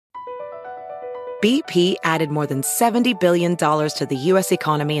BP added more than $70 billion to the U.S.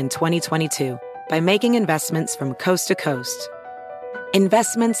 economy in 2022 by making investments from coast to coast.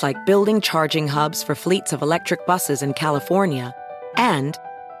 Investments like building charging hubs for fleets of electric buses in California and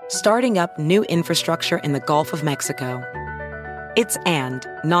starting up new infrastructure in the Gulf of Mexico. It's and,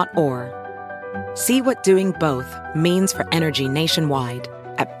 not or. See what doing both means for energy nationwide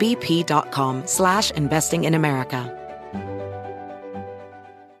at bp.com/investing in America.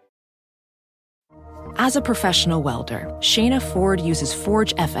 As a professional welder, Shayna Ford uses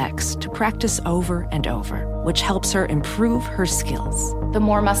Forge FX to practice over and over, which helps her improve her skills. The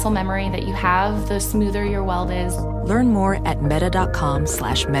more muscle memory that you have, the smoother your weld is. Learn more at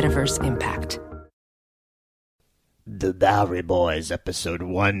meta.com/metaverse impact. The Bowery Boys, episode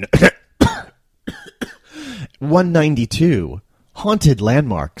 192, Haunted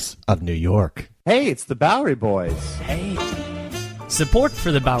Landmarks of New York. Hey, it's the Bowery Boys. Hey. Support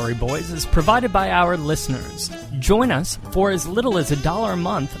for the Bowery Boys is provided by our listeners. Join us for as little as $1 a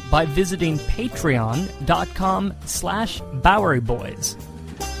month by visiting patreon.com/BoweryBoys.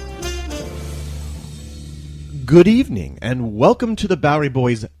 Good evening, and welcome to the Bowery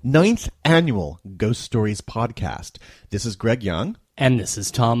Boys' 9th annual Ghost Stories podcast. This is Greg Young. And this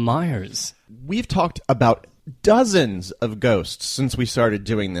is Tom Myers. We've talked about dozens of ghosts since we started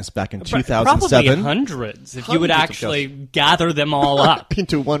doing this back in 2007. Probably hundreds, if you would actually gather them all up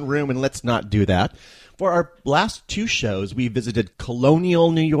into one room, and let's not do that. For our last two shows, we visited Colonial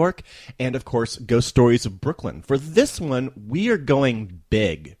New York and, of course, Ghost Stories of Brooklyn. For this one, we are going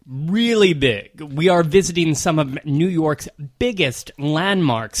big. Really big. We are visiting some of New York's biggest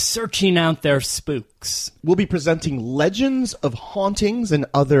landmarks, searching out their spooks. We'll be presenting legends of hauntings and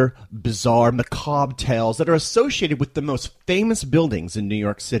other bizarre, macabre tales that are associated with the most famous buildings in New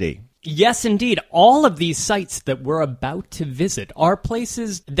York City. Yes, indeed. All of these sites that we're about to visit are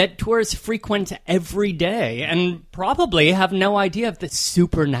places that tourists frequent every day and probably have no idea of the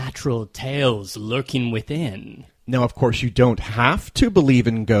supernatural tales lurking within. Now, of course, you don't have to believe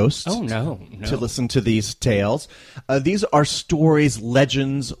in ghosts. Oh, no. To listen to these tales. These are stories,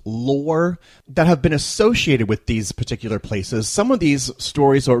 legends, lore that have been associated with these particular places. Some of these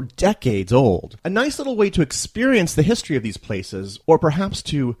stories are decades old. A nice little way to experience the history of these places, or perhaps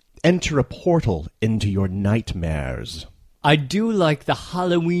to enter a portal into your nightmares. I do like the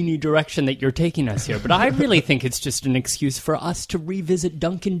Halloween-y direction that you're taking us here, but I really think it's just an excuse for us to revisit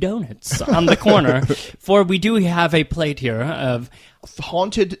Dunkin' Donuts on the corner, for we do have a plate here of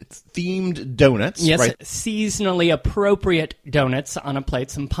haunted-themed donuts. Yes, right? Seasonally appropriate donuts on a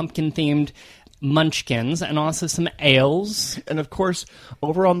plate, some pumpkin-themed munchkins, and also some ales. And of course,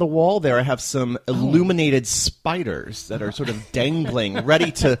 over on the wall there, I have some illuminated spiders that are sort of dangling, ready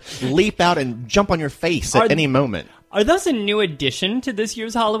to leap out and jump on your face at any moment. Are those a new addition to this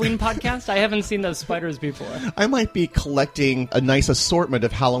year's Halloween podcast? I haven't seen those spiders before. I might be collecting a nice assortment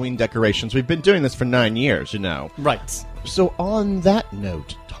of Halloween decorations. We've been doing this for 9 years, you know. Right. So on that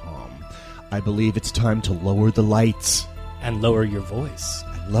note, Tom, I believe it's time to lower the lights. And lower your voice.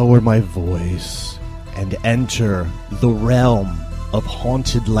 Lower my voice and enter the realm of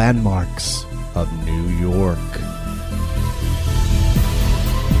haunted landmarks of New York.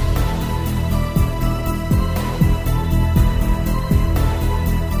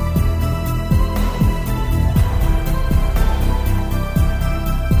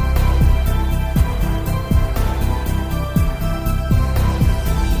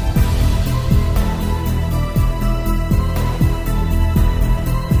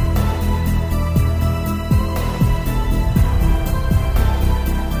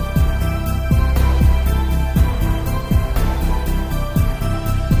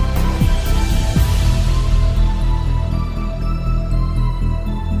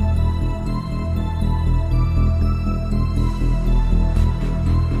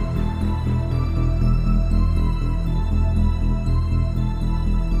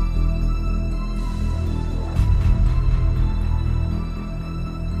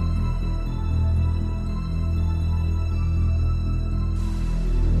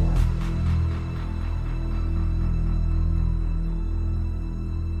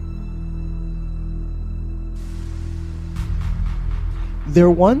 There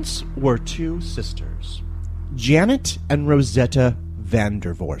once were two sisters, Janet and Rosetta van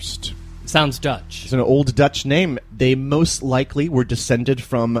der Vorst. Sounds Dutch. It's an old Dutch name. They most likely were descended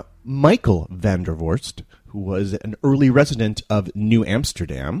from Michael van der Vorst, who was an early resident of New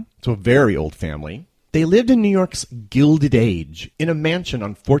Amsterdam, so a very old family. They lived in New York's Gilded Age, in a mansion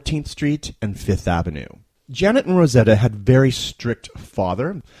on 14th Street and 5th Avenue. Janet and Rosetta had a very strict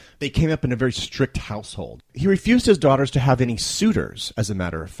father. They came up in a very strict household. He refused his daughters to have any suitors, as a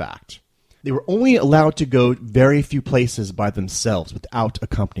matter of fact. They were only allowed to go very few places by themselves without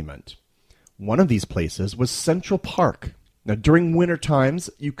accompaniment. One of these places was Central Park. Now, during winter times,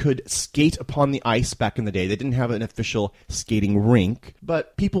 you could skate upon the ice back in the day. They didn't have an official skating rink,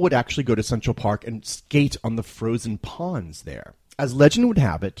 but people would actually go to Central Park and skate on the frozen ponds there. As legend would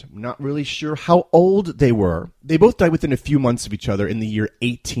have it, I'm not really sure how old they were. They both died within a few months of each other in the year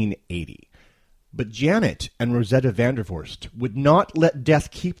 1880. But Janet and Rosetta Vandervorst would not let death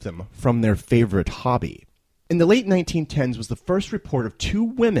keep them from their favorite hobby. In the late 1910s was the first report of two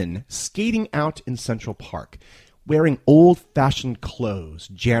women skating out in Central Park, wearing old-fashioned clothes,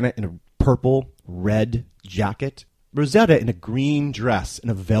 Janet in a purple, red jacket, Rosetta in a green dress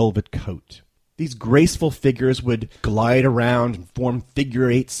and a velvet coat. These graceful figures would glide around and form figure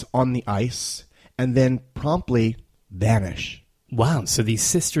eights on the ice, and then promptly vanish. Wow, so these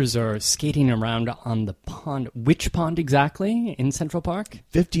sisters are skating around on the pond. Which pond exactly in Central Park?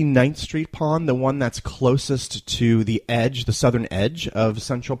 59th Street Pond, the one that's closest to the edge, the southern edge of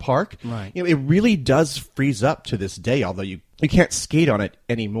Central Park. Right. You know, it really does freeze up to this day, although you can't skate on it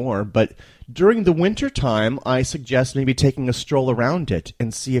anymore. But during the winter time, I suggest maybe taking a stroll around it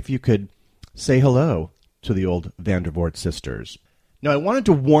and see if you could say hello to the old Vandervoort sisters. Now, I wanted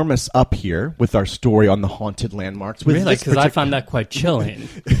to warm us up here with our story on the haunted landmarks. Really? Because I found that quite chilling.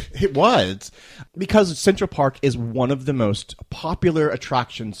 It was. Because Central Park is one of the most popular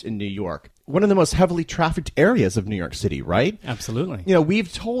attractions in New York. One of the most heavily trafficked areas of New York City, right? Absolutely. You know,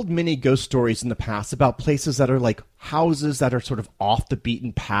 we've told many ghost stories in the past about places that are like houses that are sort of off the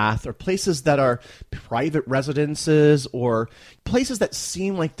beaten path, or places that are private residences, or places that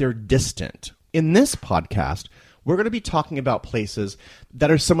seem like they're distant. In this podcast, we're going to be talking about places that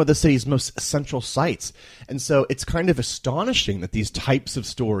are some of the city's most central sites. And so it's kind of astonishing that these types of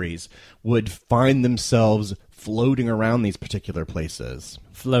stories would find themselves floating around these particular places.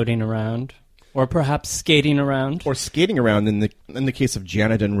 Floating around. Or perhaps skating around. Or skating around in the case of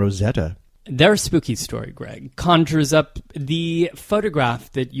Janet and Rosetta. Their spooky story, Greg, conjures up the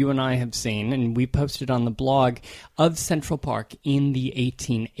photograph that you and I have seen, and we posted on the blog, of Central Park in the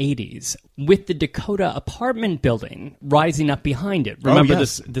 1880s, with the Dakota apartment building rising up behind it. Remember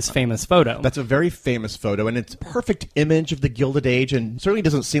this famous photo? That's a very famous photo, and it's a perfect image of the Gilded Age, and certainly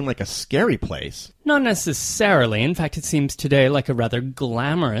doesn't seem like a scary place. Not necessarily. In fact, it seems today like a rather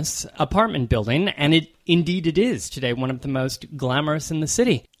glamorous apartment building, and indeed it is today one of the most glamorous in the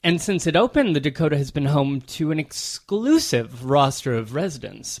city. And since it opened, the Dakota has been home to an exclusive roster of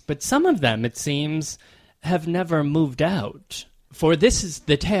residents. But some of them, it seems, have never moved out. For this is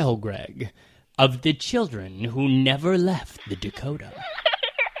the tale, Greg, of the children who never left the Dakota.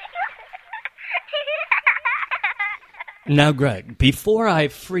 Now, Greg, before I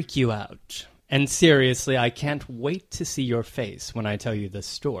freak you out, and seriously, I can't wait to see your face when I tell you this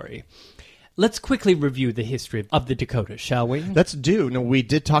story, let's quickly review the history of the Dakota, shall we? Let's do. No, we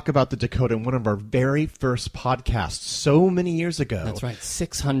did talk about the Dakota in one of our very first podcasts so many years ago. That's right.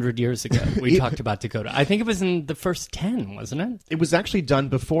 600 years ago, we talked about Dakota. I think it was in the first 10, wasn't it? It was actually done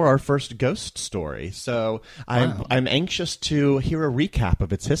before our first ghost story, so I'm anxious to hear a recap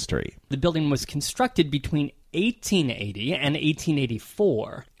of its history. The building was constructed between 1880 and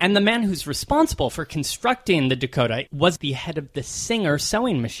 1884. And the man who's responsible for constructing the Dakota was the head of the Singer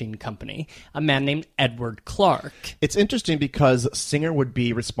Sewing Machine Company, a man named Edward Clark. It's interesting because Singer would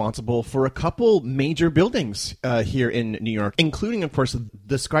be responsible for a couple major buildings here in New York, including, of course,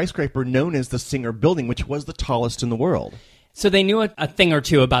 the skyscraper known as the Singer Building, which was the tallest in the world. So they knew a thing or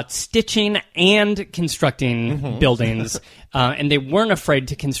two about stitching and constructing buildings, and they weren't afraid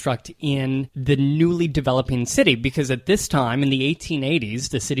to construct in the newly developing city, because at this time, in the 1880s,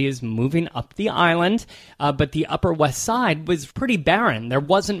 the city is moving up the island, but the Upper West Side was pretty barren. There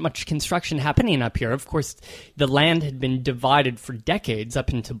wasn't much construction happening up here. Of course, the land had been divided for decades up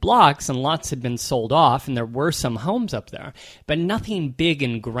into blocks, and lots had been sold off, and there were some homes up there. But nothing big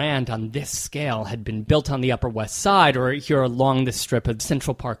and grand on this scale had been built on the Upper West Side or here along the strip of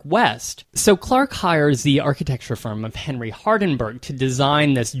Central Park West. So Clark hires the architecture firm of Henry Hardenberg to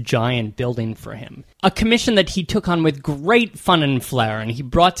design this giant building for him. A commission that he took on with great fun and flair, and he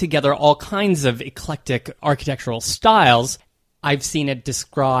brought together all kinds of eclectic architectural styles. I've seen it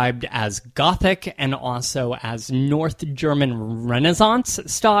described as Gothic and also as North German Renaissance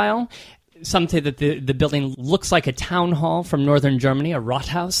style. Some say that the building looks like a town hall from northern Germany, a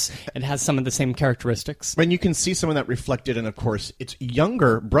Rathaus. It has some of the same characteristics. And you can see some of that reflected in, of course, its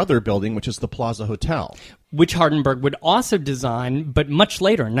younger brother building, which is the Plaza Hotel. Which Hardenberg would also design, but much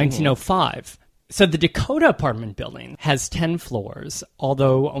later, in 1905. So the Dakota apartment building has 10 floors,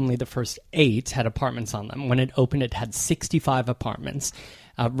 although only the first 8 had apartments on them. When it opened, it had 65 apartments.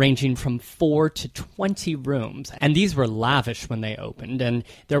 ranging from 4 to 20 rooms. And these were lavish when they opened, and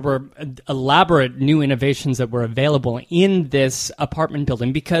there were elaborate new innovations that were available in this apartment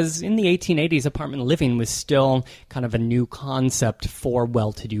building because in the 1880s, apartment living was still kind of a new concept for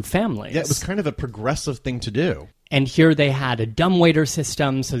well-to-do families. Yeah, it was kind of a progressive thing to do. And here they had a dumbwaiter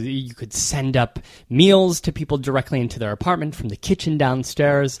system so that you could send up meals to people directly into their apartment from the kitchen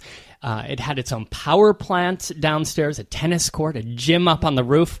downstairs. It had its own power plant downstairs, a tennis court, a gym up on the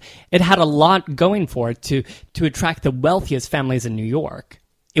roof. It had a lot going for it to attract the wealthiest families in New York.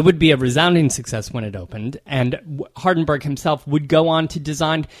 It would be a resounding success when it opened, and Hardenberg himself would go on to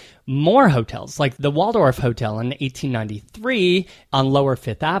design more hotels, like the Waldorf Hotel in 1893 on Lower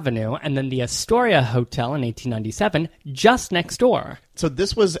Fifth Avenue, and then the Astoria Hotel in 1897 just next door. So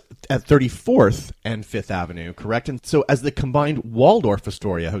this was at 34th and 5th Avenue, correct? And so as the combined Waldorf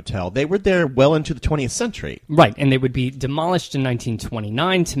Astoria Hotel, they were there well into the 20th century. Right, and they would be demolished in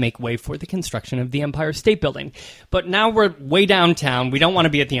 1929 to make way for the construction of the Empire State Building. But now we're way downtown. We don't want to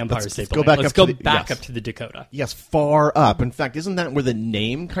be at the Empire State Building. Let's go back up to the Dakota. Yes, far up. In fact, isn't that where the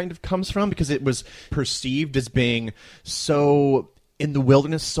name kind of comes from? Because it was perceived as being so in the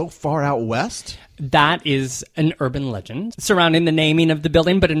wilderness, so far out west? That is an urban legend surrounding the naming of the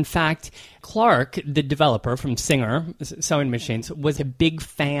building, but in fact, Clark, the developer from Singer Sewing Machines, was a big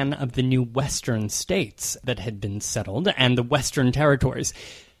fan of the new western states that had been settled and the western territories.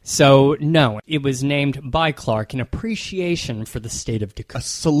 So, no, it was named by Clark in appreciation for the state of Dakota. A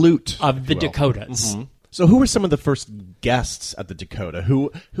salute. Of the Dakotas. Mm-hmm. So who were some of the first guests at the Dakota?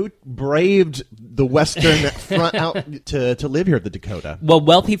 Who braved the western front out to live here at the Dakota? Well,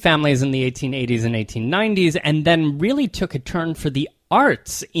 wealthy families in the 1880s and 1890s, and then really took a turn for the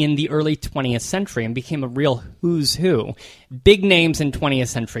arts in the early 20th century and became a real who's who. Big names in 20th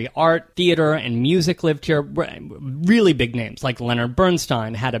century art, theater, and music lived here. Really big names, like Leonard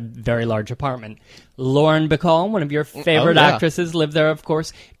Bernstein had a very large apartment. Lauren Bacall, one of your favorite actresses, lived there, of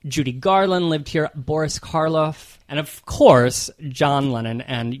course. Judy Garland lived here. Boris Karloff. And, of course, John Lennon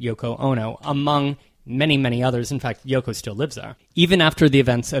and Yoko Ono, among many, many others. In fact, Yoko still lives there. Even after the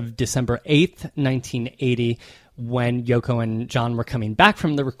events of December 8th, 1980, when Yoko and John were coming back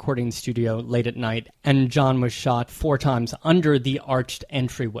from the recording studio late at night, and John was shot 4 times under the arched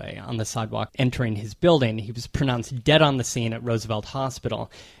entryway on the sidewalk entering his building. He was pronounced dead on the scene at Roosevelt Hospital.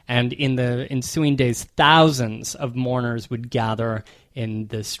 And in the ensuing days, thousands of mourners would gather in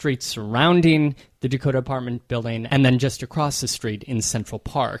the streets surrounding the Dakota apartment building, and then just across the street in Central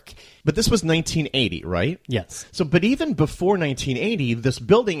Park. But this was 1980, right? Yes. So, but even before 1980, this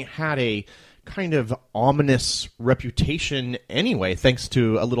building had a kind of ominous reputation anyway, thanks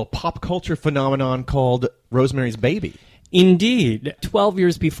to a little pop culture phenomenon called Rosemary's Baby. Indeed. 12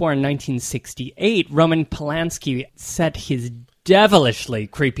 years before, in 1968, Roman Polanski set his devilishly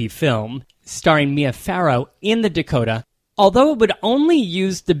creepy film starring Mia Farrow in the Dakota. Although it would only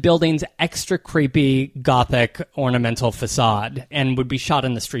use the building's extra creepy Gothic ornamental facade and would be shot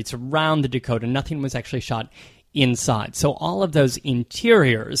in the streets around the Dakota, nothing was actually shot inside. So all of those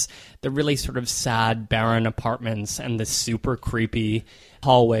interiors, the really sort of sad, barren apartments and the super creepy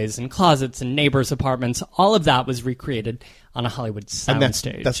hallways and closets and neighbors' apartments, all of that was recreated on a Hollywood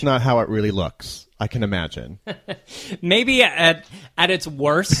soundstage. And that's not how it really looks, I can imagine. Maybe at its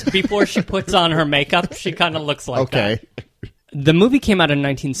worst, before she puts on her makeup, she kind of looks like that. The movie came out in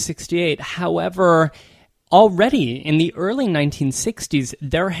 1968. However, already in the early 1960s,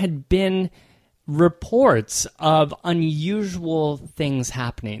 there had been reports of unusual things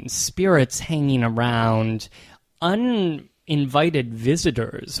happening, spirits hanging around, uninvited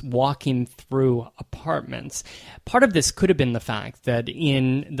visitors walking through apartments. Part of this could have been the fact that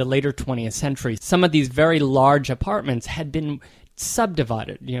in the later 20th century, some of these very large apartments had been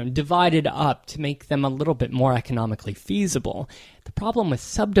subdivided, divided up to make them a little bit more economically feasible. The problem with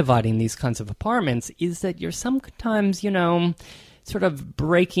subdividing these kinds of apartments is that you're sometimes, sort of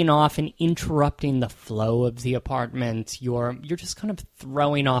breaking off and interrupting the flow of the apartment. You're just kind of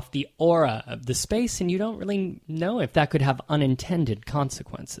throwing off the aura of the space, and you don't really know if that could have unintended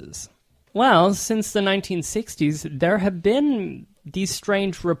consequences. Well, since the 1960s, there have been these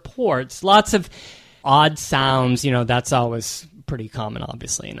strange reports, lots of odd sounds, that's always pretty common,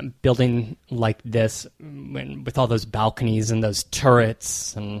 obviously, in a building like this, with all those balconies and those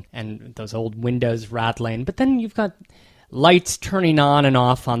turrets and those old windows rattling. But then you've got lights turning on and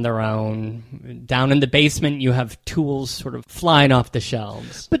off on their own. Down in the basement, you have tools sort of flying off the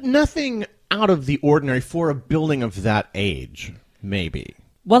shelves. But nothing out of the ordinary for a building of that age, maybe.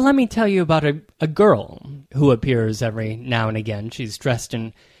 Well, let me tell you about a girl who appears every now and again. She's dressed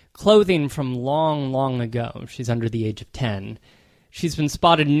in clothing from long, long ago. She's under the age of 10. She's been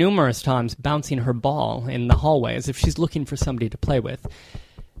spotted numerous times bouncing her ball in the hallway as if she's looking for somebody to play with.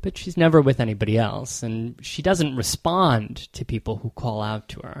 But she's never with anybody else, and she doesn't respond to people who call out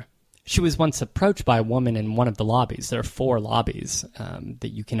to her. She was once approached by a woman in one of the lobbies. There are 4 lobbies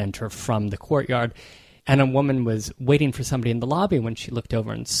that you can enter from the courtyard. And a woman was waiting for somebody in the lobby when she looked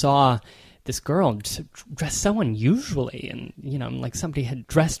over and saw this girl dressed so unusually. And, like somebody had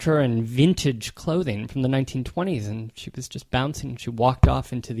dressed her in vintage clothing from the 1920s. And she was just bouncing. She walked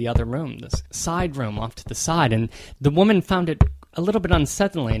off into the other room, this side room off to the side. And the woman found it a little bit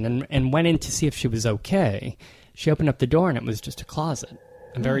unsettling and went in to see if she was okay. She opened up the door and it was just a closet.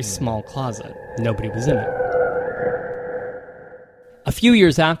 A very small closet. Nobody was in it. A few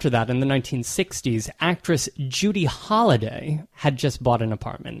years after that, in the 1960s, actress Judy Holliday had just bought an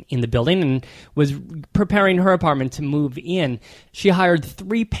apartment in the building and was preparing her apartment to move in. She hired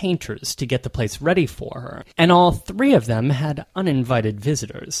 3 painters to get the place ready for her, and all 3 of them had uninvited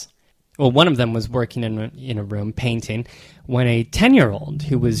visitors. Well, one of them was working in a room painting when a 10-year-old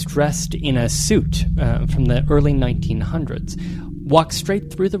who was dressed in a suit from the early 1900s walked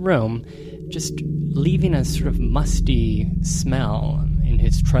straight through the room, just leaving a sort of musty smell in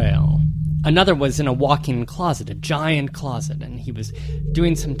his trail. Another was in a walk-in closet, a giant closet, and he was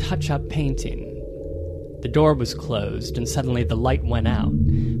doing some touch-up painting. The door was closed, and suddenly the light went out.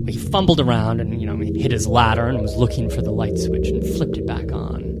 He fumbled around and, he hit his ladder and was looking for the light switch and flipped it back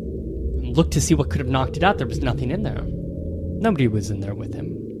on. And looked to see what could have knocked it out. There was nothing in there. Nobody was in there with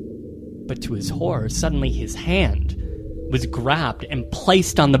him. But to his horror, suddenly his hand was grabbed and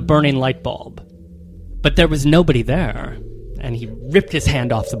placed on the burning light bulb. But there was nobody there, and he ripped his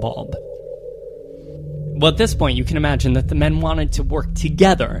hand off the bulb. Well, at this point, you can imagine that the men wanted to work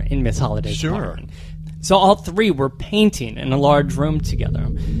together in Miss Holliday's apartment. So all 3 were painting in a large room together.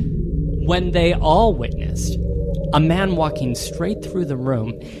 When they all witnessed a man walking straight through the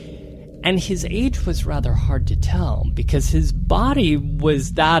room, and his age was rather hard to tell because his body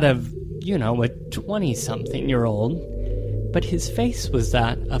was that of, a 20-something-year-old, but his face was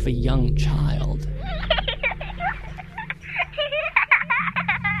that of a young child.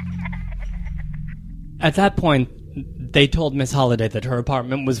 At that point, they told Miss Holliday that her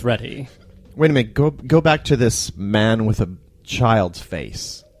apartment was ready. Wait a minute. Go back to this man with a child's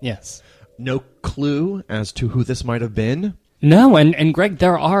face. Yes. No clue as to who this might have been? No, and Greg,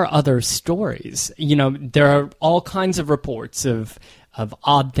 there are other stories. There are all kinds of reports of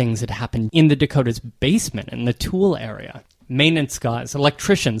odd things that happened in the Dakota's basement, in the tool area. Maintenance guys,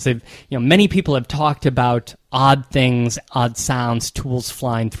 electricians, many people have talked about odd things, odd sounds, tools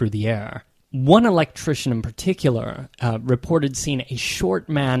flying through the air. One electrician in particular reported seeing a short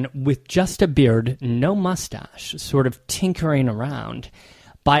man with just a beard, no mustache, sort of tinkering around.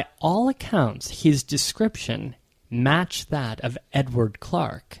 By all accounts, his description matched that of Edward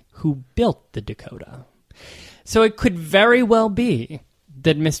Clark, who built the Dakota. So it could very well be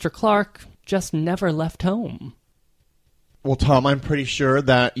that Mr. Clark just never left home. Well, Tom, I'm pretty sure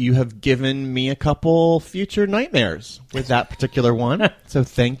that you have given me a couple future nightmares with that particular one, so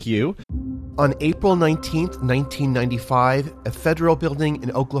thank you. On April 19th, 1995, a federal building in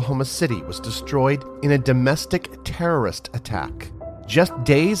Oklahoma City was destroyed in a domestic terrorist attack. Just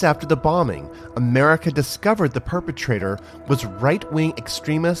days after the bombing, America discovered the perpetrator was right-wing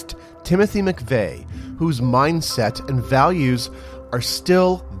extremist Timothy McVeigh, whose mindset and values are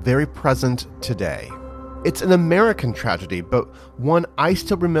still very present today. It's an American tragedy, but one I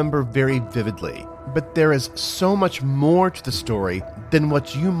still remember very vividly. But there is so much more to the story than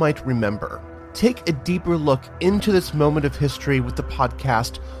what you might remember. Take a deeper look into this moment of history with the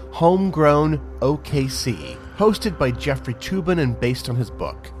podcast Homegrown OKC, hosted by Jeffrey Toobin and based on his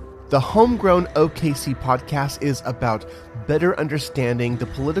book. The Homegrown OKC podcast is about better understanding the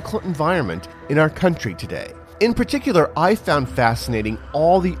political environment in our country today. In particular, I found fascinating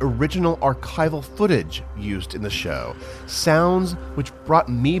all the original archival footage used in the show, sounds which brought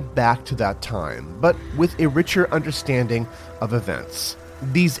me back to that time, but with a richer understanding of events.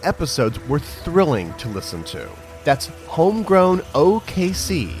 These episodes were thrilling to listen to. That's Homegrown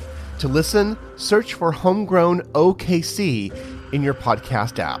OKC. To listen, search for Homegrown OKC in your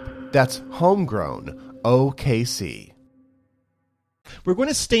podcast app. That's Homegrown OKC. We're going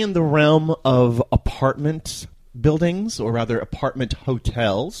to stay in the realm of apartment buildings, or rather apartment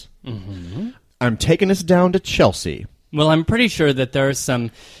hotels. Mm-hmm. I'm taking us down to Chelsea. Well, I'm pretty sure that there are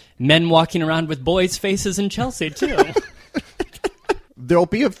some men walking around with boys' faces in Chelsea, too. There'll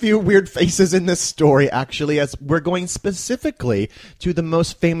be a few weird faces in this story, actually, as we're going specifically to the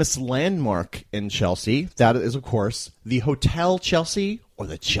most famous landmark in Chelsea. That is, of course, the Hotel Chelsea, or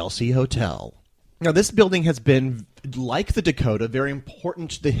the Chelsea Hotel. Now, this building has been, like the Dakota, very important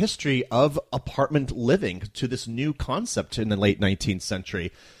to the history of apartment living, to this new concept in the late 19th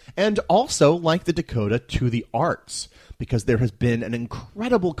century, and also, like the Dakota, to the arts, because there has been an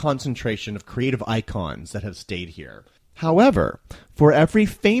incredible concentration of creative icons that have stayed here. However, for every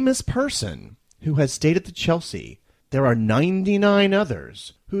famous person who has stayed at the Chelsea, there are 99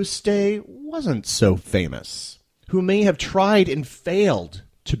 others whose stay wasn't so famous, who may have tried and failed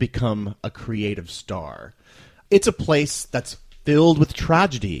to become a creative star. It's a place that's filled with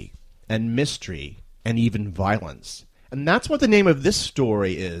tragedy and mystery and even violence. And that's what the name of this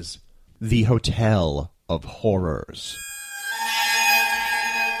story is, The Hotel of Horrors.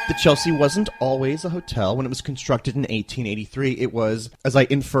 The Chelsea wasn't always a hotel. When it was constructed in 1883, it was, as I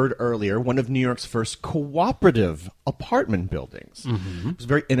inferred earlier, one of New York's first cooperative apartment buildings. Mm-hmm. It was a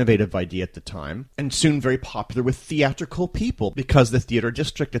very innovative idea at the time, and soon very popular with theatrical people, because the theater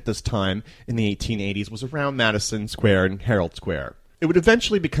district at this time in the 1880s was around Madison Square and Herald Square. It would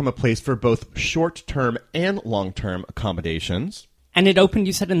eventually become a place for both short-term and long-term accommodations. And it opened,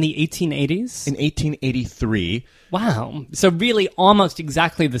 you said, in the 1880s? In 1883. Wow. So really almost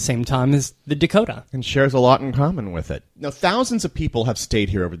exactly the same time as the Dakota. And shares a lot in common with it. Now, thousands of people have stayed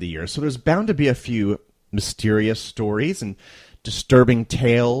here over the years, so there's bound to be a few mysterious stories and disturbing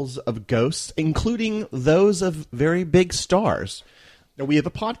tales of ghosts, including those of very big stars. Now, we have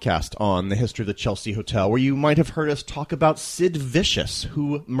a podcast on the history of the Chelsea Hotel where you might have heard us talk about Sid Vicious,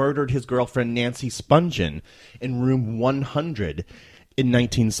 who murdered his girlfriend Nancy Spungen in room 100 in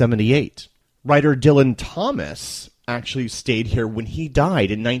 1978. Writer Dylan Thomas actually stayed here when he died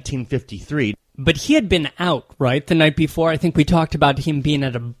in 1953. But he had been out, right, the night before? I think we talked about him being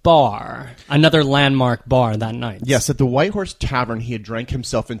at a bar, another landmark bar that night. Yes, at the White Horse Tavern, he had drank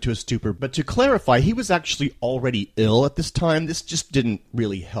himself into a stupor. But to clarify, he was actually already ill at this time. This just didn't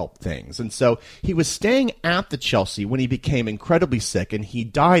really help things. And so he was staying at the Chelsea when he became incredibly sick, and he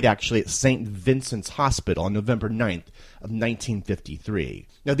died actually at St. Vincent's Hospital on November 9th of 1953.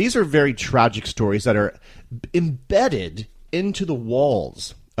 Now, these are very tragic stories that are embedded into the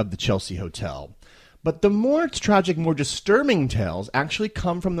walls of the Chelsea Hotel. But the more tragic, more disturbing tales actually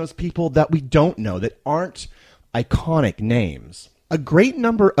come from those people that we don't know, that aren't iconic names. A great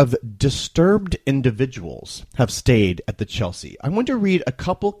number of disturbed individuals have stayed at the Chelsea. I want to read a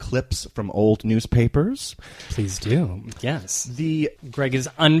couple clips from old newspapers. Please do, yes. Greg is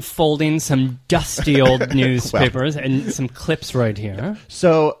unfolding some dusty old newspapers and some clips right here.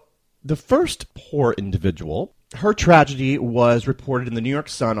 So, the first poor individual, her tragedy was reported in the New York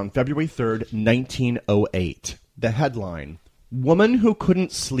Sun on February 3rd, 1908. The headline, "Woman who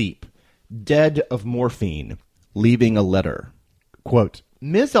couldn't sleep, dead of morphine, leaving a letter." Quote,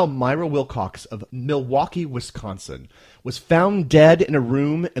 Ms. Elmira Wilcox of Milwaukee, Wisconsin, was found dead in a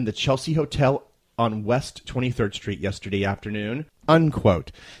room in the Chelsea Hotel on West 23rd Street yesterday afternoon.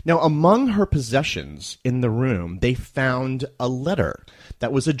 Unquote. Now, among her possessions in the room, they found a letter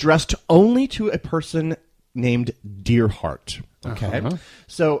that was addressed only to a person named Dearheart. Okay,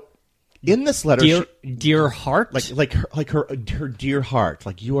 so in this letter, Dearheart, like her dear heart,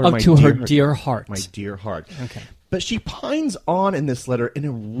 like you are my to dear her dear heart, my dear heart. Okay, but she pines on in this letter in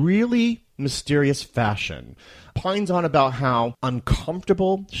a really mysterious fashion. Pines on about how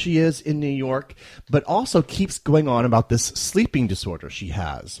uncomfortable she is in New York, but also keeps going on about this sleeping disorder she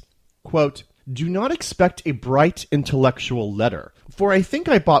has. Quote, "Do not expect a bright intellectual letter, for I think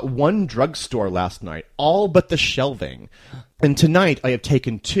I bought one drugstore last night, all but the shelving. And tonight I have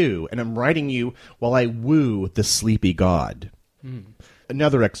taken two, and am writing you while I woo the sleepy god."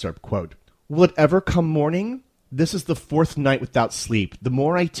 Another excerpt, quote, "Will it ever come morning? This is the fourth night without sleep. The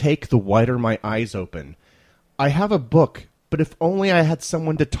more I take, the wider my eyes open. I have a book, but if only I had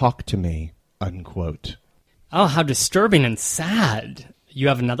someone to talk to me." Unquote. Oh, how disturbing and sad. You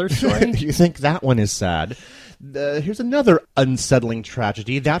have another story? You think that one is sad? Here's another unsettling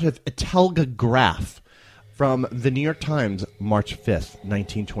tragedy, that of Etelga Graf from the New York Times, March 5th,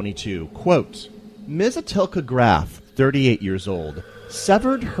 1922. Quote, "Ms. Etelga Graf, 38 years old,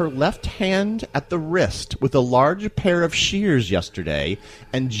 severed her left hand at the wrist with a large pair of shears yesterday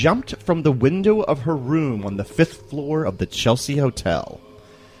and jumped from the window of her room on the 5th floor of the Chelsea Hotel.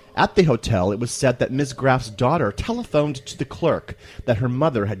 At the hotel, it was said that Ms. Graf's daughter telephoned to the clerk that her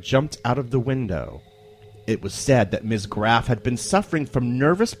mother had jumped out of the window. It was said that Ms. Graf had been suffering from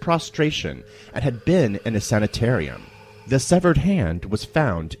nervous prostration and had been in a sanitarium. The severed hand was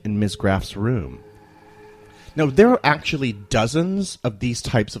found in Ms. Graf's room." Now, there are actually dozens of these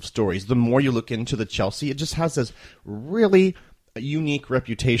types of stories. The more you look into the Chelsea, it just has this really a unique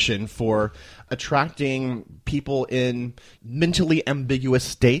reputation for attracting people in mentally ambiguous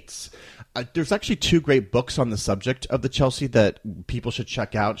states. There's actually 2 great books on the subject of the Chelsea that people should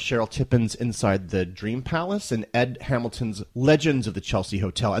check out. Cheryl Tippin's Inside the Dream Palace and Ed Hamilton's Legends of the Chelsea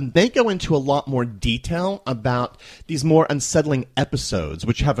Hotel. And they go into a lot more detail about these more unsettling episodes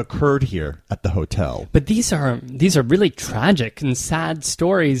which have occurred here at the hotel. But these are really tragic and sad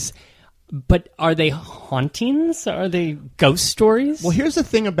stories. But are they hauntings? Are they ghost stories? Well, here's the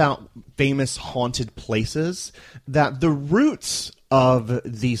thing about famous haunted places, that the roots of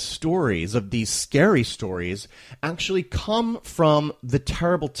these stories, of these scary stories, actually come from the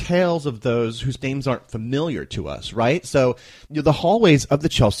terrible tales of those whose names aren't familiar to us, right? So the hallways of the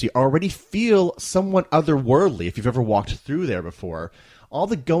Chelsea already feel somewhat otherworldly if you've ever walked through there before. All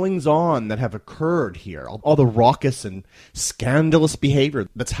the goings-on that have occurred here, all the raucous and scandalous behavior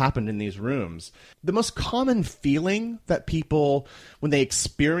that's happened in these rooms. The most common feeling that people, when they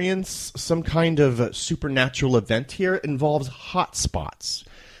experience some kind of supernatural event here, involves hot spots,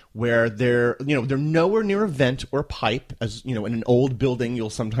 where they're nowhere near a vent or pipe. As you know, in an old building, you'll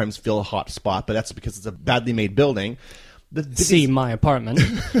sometimes feel a hot spot, but that's because it's a badly made building. See my apartment.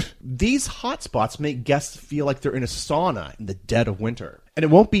 These hotspots make guests feel like they're in a sauna in the dead of winter. And it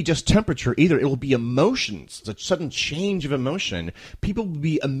won't be just temperature either. It will be emotions, a sudden change of emotion. People will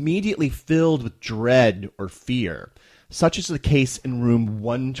be immediately filled with dread or fear. Such is the case in room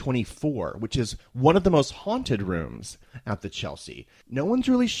 124, which is one of the most haunted rooms at the Chelsea. No one's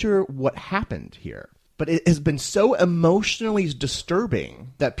really sure what happened here. But it has been so emotionally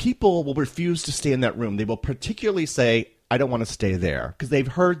disturbing that people will refuse to stay in that room. They will particularly say, I don't want to stay there, because they've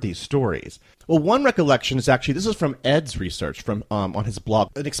heard these stories. Well, one recollection is actually, this is from Ed's research from on his blog,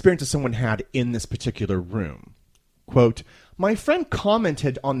 an experience that someone had in this particular room. Quote, my friend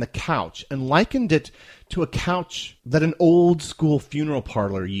commented on the couch and likened it to a couch that an old school funeral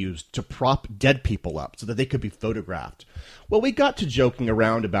parlor used to prop dead people up so that they could be photographed. Well, we got to joking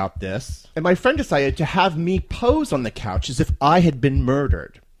around about this, and my friend decided to have me pose on the couch as if I had been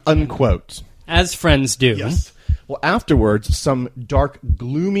murdered. Unquote. As friends do. Yes. Well, afterwards, some dark,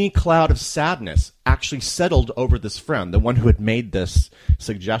 gloomy cloud of sadness actually settled over this friend, the one who had made this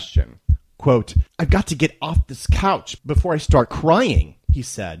suggestion. Quote, I've got to get off this couch before I start crying, he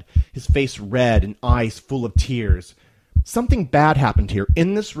said, his face red and eyes full of tears. Something bad happened here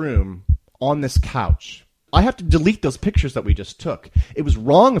in this room on this couch. I have to delete those pictures that we just took. It was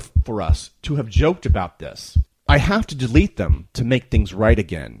wrong for us to have joked about this. I have to delete them to make things right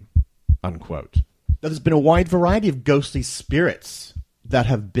again. Unquote. Now, there's been a wide variety of ghostly spirits that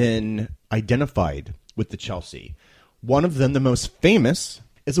have been identified with the Chelsea. One of them, the most famous,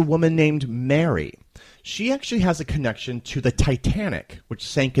 is a woman named Mary. She actually has a connection to the Titanic, which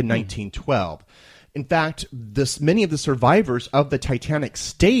sank in 1912. In fact, many of the survivors of the Titanic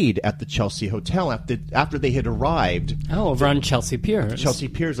stayed at the Chelsea Hotel after they had arrived. Oh, over on Chelsea Piers. Chelsea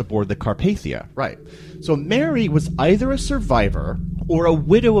Piers aboard the Carpathia, right. So Mary was either a survivor or a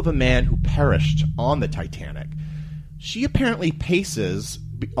widow of a man who perished on the Titanic. She apparently paces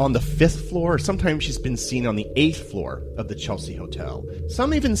on the 5th floor, or sometimes she's been seen on the 8th floor of the Chelsea Hotel.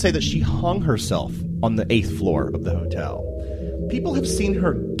 Some even say that she hung herself on the 8th floor of the hotel. People have seen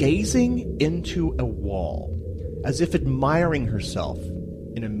her gazing into a wall, as if admiring herself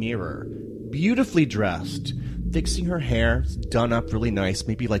in a mirror, beautifully dressed, fixing her hair, done up really nice,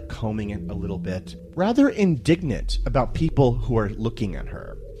 maybe like combing it a little bit, rather indignant about people who are looking at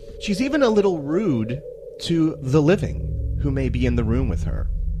her. She's even a little rude to the living who may be in the room with her.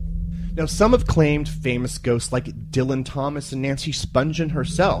 Now, some have claimed famous ghosts like Dylan Thomas and Nancy Spungen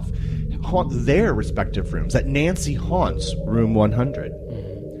herself haunt their respective rooms, that Nancy haunts room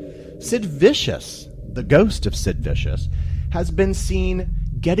 100. Sid Vicious, the ghost of Sid Vicious, has been seen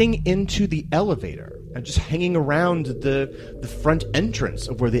getting into the elevator and just hanging around the front entrance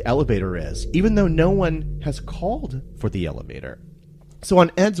of where the elevator is, even though no one has called for the elevator. So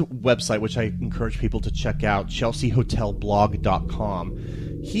on Ed's website, which I encourage people to check out,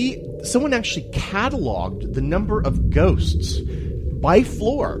 chelseahotelblog.com, someone actually cataloged the number of ghosts by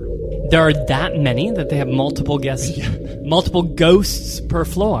floor. There are that many that they have multiple ghosts per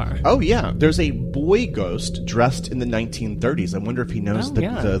floor. Oh, yeah. There's a boy ghost dressed in the 1930s. I wonder if he knows the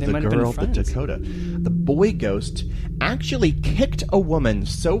girl, the Dakota. The boy ghost actually kicked a woman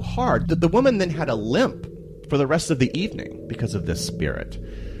so hard that the woman then had a limp for the rest of the evening because of this spirit.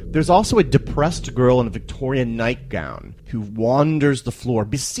 There's also a depressed girl in a Victorian nightgown who wanders the floor,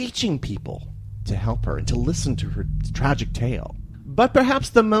 beseeching people to help her and to listen to her tragic tale. But perhaps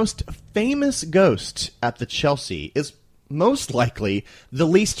the most famous ghost at the Chelsea is most likely the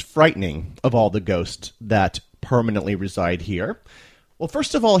least frightening of all the ghosts that permanently reside here. Well,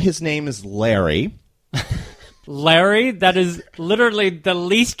 first of all, his name is Larry. Larry? That is literally the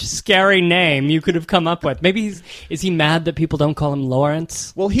least scary name you could have come up with. Maybe is he mad that people don't call him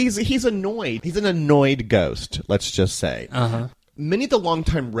Lawrence? Well, he's annoyed. He's an annoyed ghost, let's just say. Uh-huh. Many of the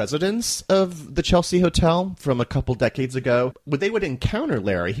longtime residents of the Chelsea Hotel from a couple decades ago, when they would encounter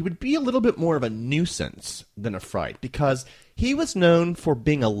Larry, he would be a little bit more of a nuisance than a fright because he was known for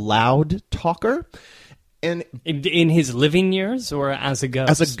being a loud talker. And in his living years or as a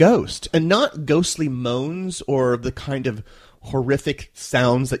ghost? As a ghost. And not ghostly moans or the kind of horrific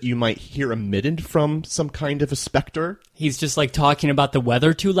sounds that you might hear emitted from some kind of a specter. He's just like talking about the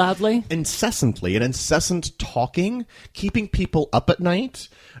weather too loudly? Incessantly. An incessant talking, keeping people up at night.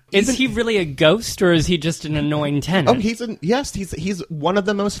 Is he really a ghost or is he just an annoying tenant? Oh, he's one of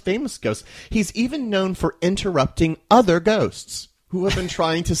the most famous ghosts. He's even known for interrupting other ghosts who have been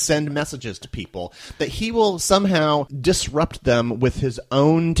trying to send messages to people, that he will somehow disrupt them with his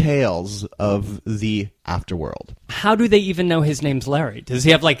own tales of the afterworld. How do they even know his name's Larry? Does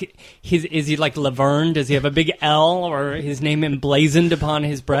he have is he like Laverne? Does he have a big L or his name emblazoned upon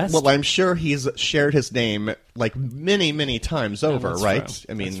his breast? Well, I'm sure he's shared his name like many, many times over, right? True.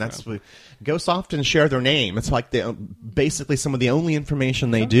 I mean, that's what ghosts often share their name. It's like basically some of the only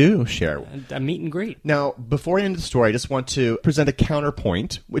information they do share. A meet and greet. Now, before I end the story, I just want to present a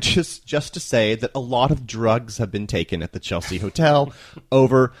counterpoint, which is just to say that a lot of drugs have been taken at the Chelsea Hotel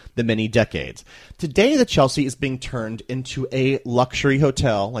over the many decades. Today, the Chelsea is being turned into a luxury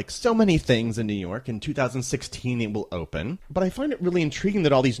hotel, like so many things in New York. In 2016, it will open. But I find it really intriguing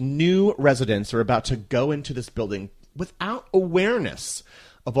that all these new residents are about to go into this building without awareness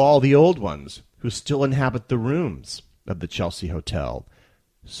of all the old ones who still inhabit the rooms of the Chelsea Hotel.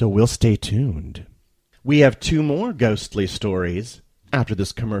 So we'll stay tuned. We have 2 more ghostly stories after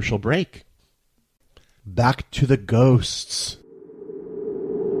this commercial break. Back to the ghosts.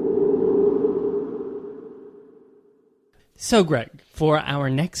 So, Greg, for our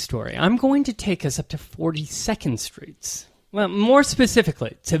next story, I'm going to take us up to 42nd Street. Well, more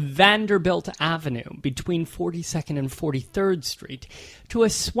specifically, to Vanderbilt Avenue between 42nd and 43rd Street, to a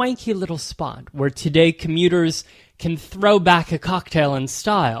swanky little spot where today commuters can throw back a cocktail in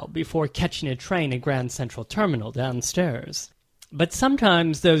style before catching a train at Grand Central Terminal downstairs. But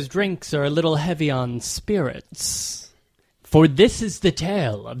sometimes those drinks are a little heavy on spirits. For this is the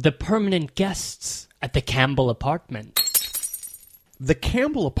tale of the permanent guests at the Campbell Apartment. The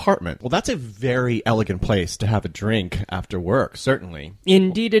Campbell Apartment. Well, that's a very elegant place to have a drink after work, certainly.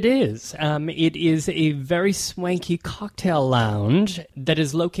 Indeed it is. It is a very swanky cocktail lounge that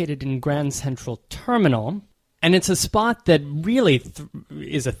is located in Grand Central Terminal. And it's a spot that really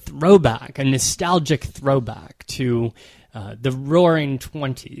is a throwback, a nostalgic throwback to the Roaring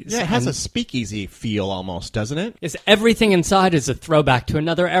 20s. Yeah, it has a speakeasy feel almost, doesn't it? Yes, everything inside is a throwback to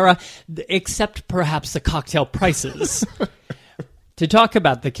another era, except perhaps the cocktail prices. To talk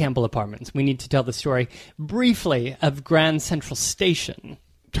about the Campbell Apartments, we need to tell the story briefly of Grand Central Station.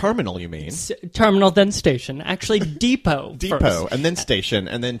 Terminal, you mean? Terminal, then station. Actually, Depot first. And then station,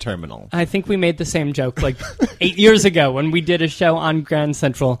 and then terminal. I think we made the same joke like 8 years ago when we did a show on Grand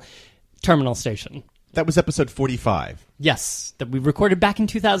Central Terminal Station. That was episode 45. Yes, that we recorded back in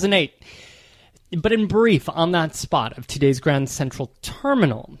 2008. But in brief, on that spot of today's Grand Central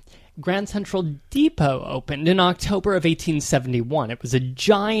Terminal, Grand Central Depot opened in October of 1871. It was a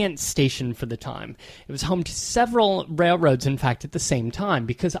giant station for the time. It was home to several railroads, in fact, at the same time,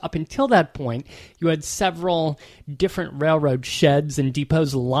 because up until that point, you had several different railroad sheds and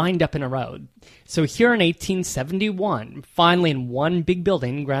depots lined up in a row. So here in 1871, finally in one big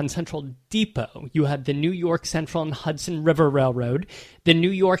building, Grand Central Depot, you had the New York Central and Hudson River Railroad, the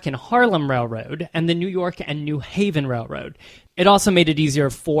New York and Harlem Railroad, and the New York and New Haven Railroad. It also made it easier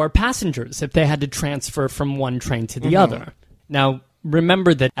for passengers if they had to transfer from one train to the other. Now,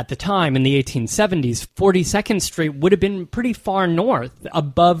 remember that at the time, in the 1870s, 42nd Street would have been pretty far north,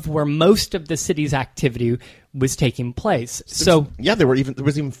 above where most of the city's activity was taking place. So yeah, there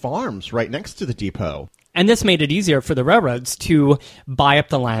was even farms right next to the depot. And this made it easier for the railroads to buy up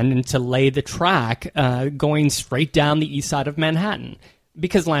the land and to lay the track going straight down the east side of Manhattan.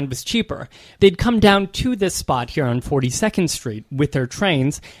 Because land was cheaper. They'd come down to this spot here on 42nd Street with their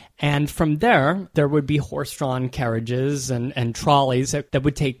trains, and from there would be horse-drawn carriages and trolleys that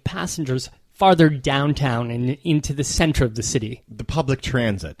would take passengers farther downtown and into the center of the city. The public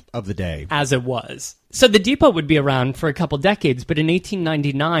transit of the day. As it was. So the depot would be around for a couple decades, but in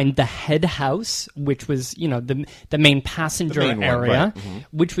 1899, the head house, which was, the main passenger area, right.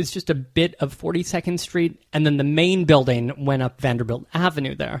 Which was just a bit of 42nd Street, and then the main building went up Vanderbilt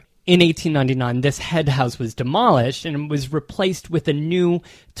Avenue there. In 1899, this head house was demolished and was replaced with a new,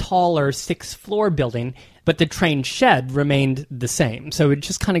 taller, sixth-floor building, but the train shed remained the same. So it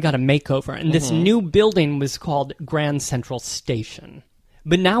just kind of got a makeover. And this new building was called Grand Central Station.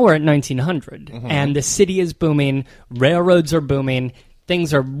 But now we're at 1900, and the city is booming, railroads are booming,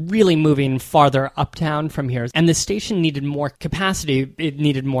 things are really moving farther uptown from here. And the station needed more capacity. It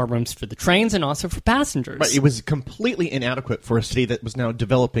needed more rooms for the trains and also for passengers. But it was completely inadequate for a city that was now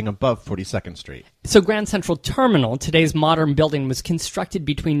developing above 42nd Street. So Grand Central Terminal, today's modern building, was constructed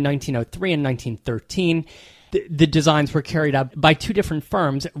between 1903 and 1913. The designs were carried out by two different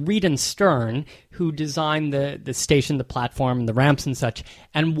firms, Reed and Stern, who designed the station, the platform, the ramps and such,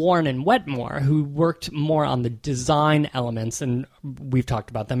 and Warren and Wetmore, who worked more on the design elements, and we've talked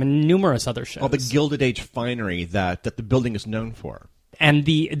about them in numerous other shows. All the Gilded Age finery that the building is known for. And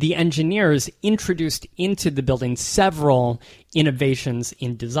the engineers introduced into the building several innovations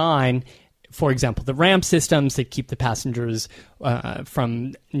in design. For example, the ramp systems that keep the passengers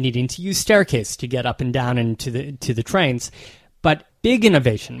from needing to use staircase to get up and down into the trains. But big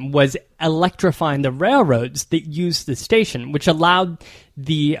innovation was electrifying the railroads that used the station, which allowed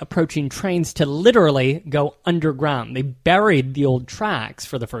the approaching trains to literally go underground. They buried the old tracks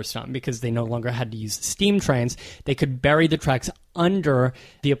for the first time because they no longer had to use the steam trains. They could bury the tracks under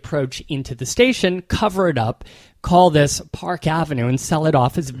the approach into the station, cover it up, call this Park Avenue, and sell it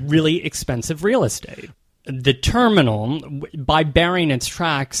off as really expensive real estate. The terminal, by burying its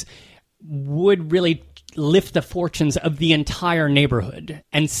tracks, would really lift the fortunes of the entire neighborhood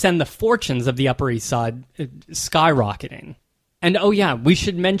and send the fortunes of the Upper East Side skyrocketing. And oh yeah, we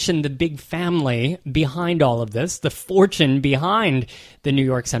should mention the big family behind all of this, the fortune behind the New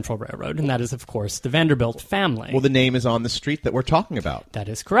York Central Railroad, and that is, of course, the Vanderbilt family. Well, the name is on the street that we're talking about. That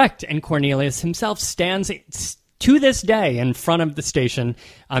is correct. And Cornelius himself stands to this day in front of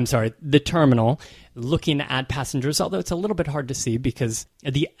the terminal, looking at passengers, although it's a little bit hard to see because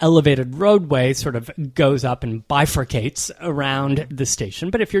the elevated roadway sort of goes up and bifurcates around the station.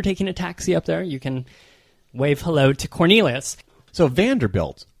 But if you're taking a taxi up there, you can wave hello to Cornelius. So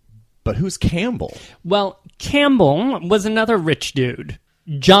Vanderbilt, but who's Campbell? Well, Campbell was another rich dude.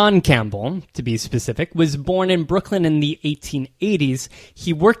 John Campbell, to be specific, was born in Brooklyn in the 1880s.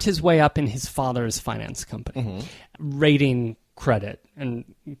 He worked his way up in his father's finance company, rating credit and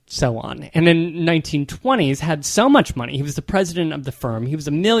so on. And in 1920s had so much money. He was the president of the firm. He was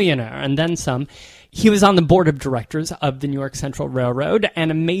a millionaire and then some. He was on the board of directors of the New York Central Railroad and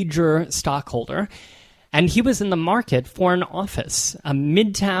a major stockholder. And he was in the market for an office, a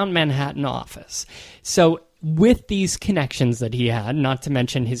midtown Manhattan office. So with these connections that he had, not to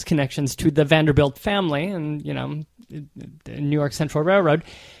mention his connections to the Vanderbilt family and, the New York Central Railroad,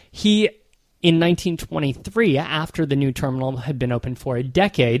 he, in 1923, after the new terminal had been open for a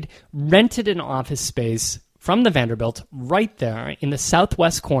decade, rented an office space from the Vanderbilt right there in the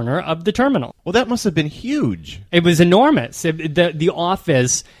southwest corner of the terminal. Well, that must have been huge. It was enormous. The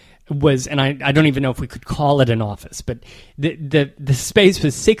office was, and I don't even know if we could call it an office, but the space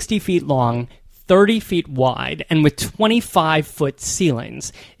was 60 feet long, 30 feet wide, and with 25-foot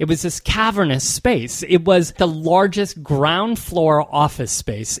ceilings. It was this cavernous space. It was the largest ground floor office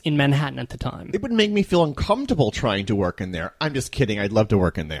space in Manhattan at the time. It would make me feel uncomfortable trying to work in there. I'm just kidding. I'd love to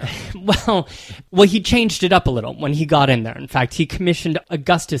work in there. Well, he changed it up a little when he got in there. In fact, he commissioned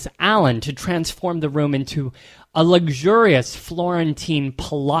Augustus Allen to transform the room into a luxurious Florentine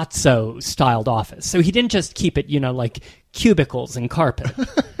palazzo-styled office. So he didn't just keep it, like cubicles and carpet.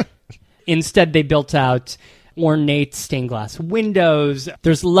 Instead, they built out ornate stained glass windows.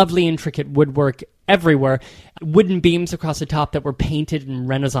 There's lovely, intricate woodwork everywhere. Wooden beams across the top that were painted in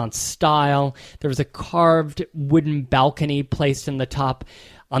Renaissance style. There was a carved wooden balcony placed in the top.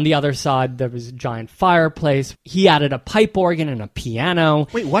 On the other side, there was a giant fireplace. He added a pipe organ and a piano.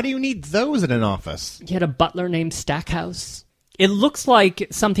 Wait, why do you need those in an office? He had a butler named Stackhouse. It looks like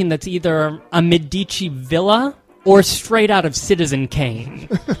something that's either a Medici villa or straight out of Citizen Kane.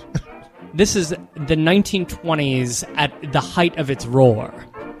 This is the 1920s at the height of its roar.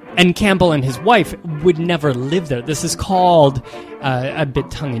 And Campbell and his wife would never live there. This is called, a bit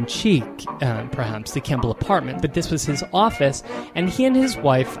tongue-in-cheek, perhaps, the Campbell apartment. But this was his office, and he and his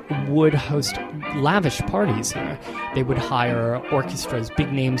wife would host lavish parties here. They would hire orchestras,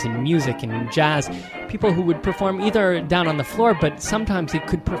 big names in music and in jazz, people who would perform either down on the floor, but sometimes they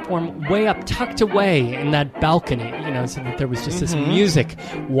could perform way up, tucked away in that balcony, so that there was just this music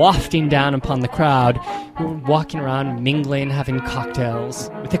wafting down upon the crowd, who were walking around, mingling, having cocktails,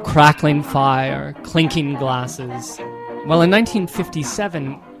 with a crackling fire, clinking glasses. Well, in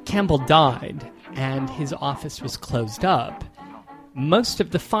 1957, Campbell died, and his office was closed up. most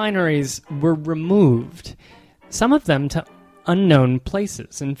of the fineries were removed, some of them to unknown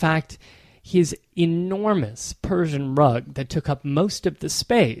places. In fact, his enormous Persian rug that took up most of the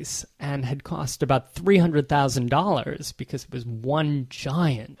space and had cost about $300,000 because it was one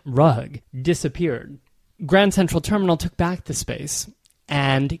giant rug disappeared. Grand Central Terminal took back the space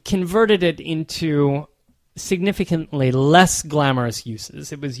and converted it into significantly less glamorous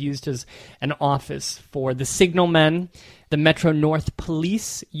uses. It was used as an office for the signalmen. The Metro North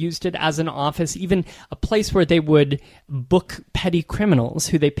Police used it as an office, even a place where they would book petty criminals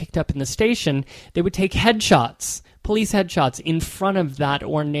who they picked up in the station. They would take headshots, police headshots, in front of that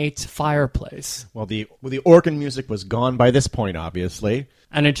ornate fireplace. Well, the organ music was gone by this point, obviously.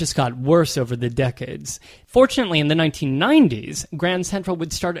 And it just got worse over the decades. Fortunately, in the 1990s, Grand Central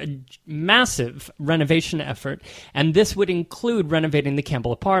would start a massive renovation effort, and this would include renovating the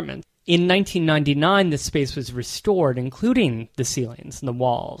Campbell Apartment. In 1999, the space was restored, including the ceilings and the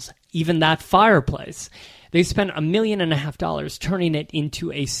walls, even that fireplace. They spent $1.5 million turning it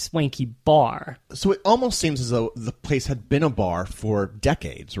into a swanky bar. So it almost seems as though the place had been a bar for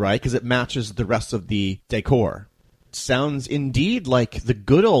decades, right? Because it matches the rest of the decor. Sounds indeed like the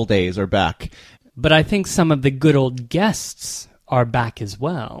good old days are back. But I think some of the good old guests are back as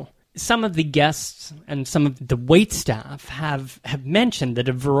well. Some of the guests and some of the waitstaff have mentioned that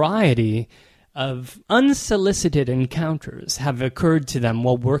a variety of unsolicited encounters have occurred to them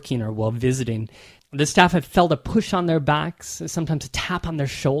while working or while visiting. The staff have felt a push on their backs, sometimes a tap on their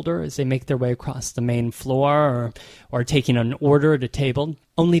shoulder as they make their way across the main floor or taking an order at a table,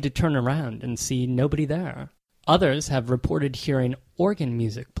 only to turn around and see nobody there. Others have reported hearing organ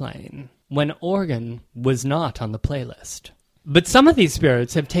music playing when organ was not on the playlist. But some of these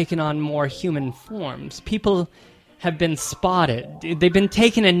spirits have taken on more human forms. People have been spotted. They've been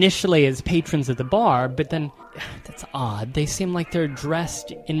taken initially as patrons of the bar, but then, that's odd, they seem like they're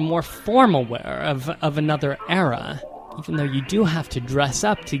dressed in more formal wear of another era. Even though you do have to dress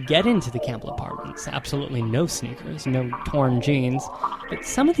up to get into the Campbell Apartments. Absolutely no sneakers, no torn jeans. But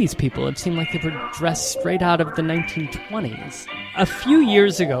some of these people have seemed like they were dressed straight out of the 1920s. A few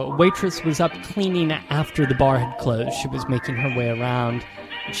years ago, a waitress was up cleaning after the bar had closed. She was making her way around.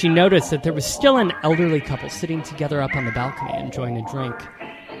 She noticed that there was still an elderly couple sitting together up on the balcony enjoying a drink.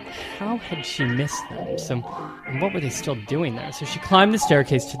 How had she missed them? And what were they still doing there? So she climbed the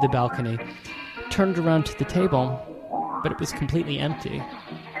staircase to the balcony, turned around to the table, but it was completely empty.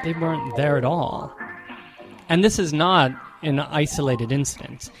 They weren't there at all. And this is not an isolated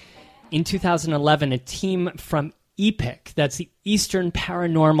incident. In 2011, a team from EPIC, that's the Eastern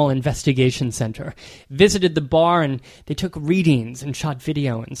Paranormal Investigation Center, visited the bar and they took readings and shot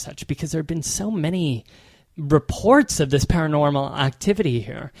video and such because there had been so many reports of this paranormal activity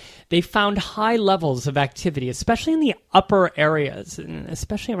here. They found high levels of activity, especially in the upper areas, and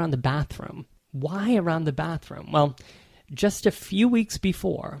especially around the bathroom. Why around the bathroom? Well, just a few weeks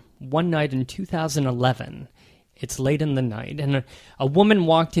before, one night in 2011, it's late in the night, and a woman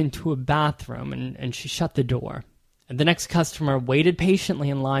walked into a bathroom and she shut the door. And the next customer waited patiently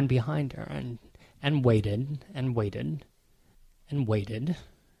in line behind her and waited and waited and waited.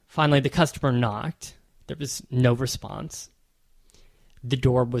 Finally, the customer knocked. There was no response. The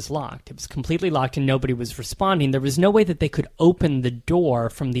door was locked. It was completely locked and nobody was responding. There was no way that they could open the door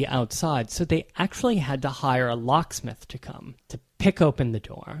from the outside, so they actually had to hire a locksmith to come to pick open the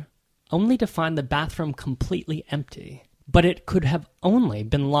door, only to find the bathroom completely empty. But it could have only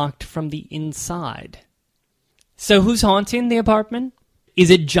been locked from the inside. So who's haunting the apartment? Is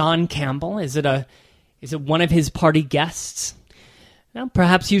it John Campbell? Is it one of his party guests? Now,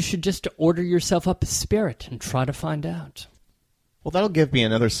 perhaps you should just order yourself up a spirit and try to find out. Well, that'll give me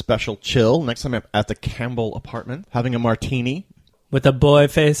another special chill next time I'm at the Campbell Apartment, having a martini. With a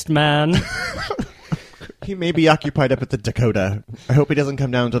boy-faced man. He may be occupied up at the Dakota. I hope he doesn't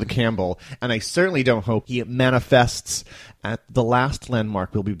come down to the Campbell. And I certainly don't hope he manifests at the last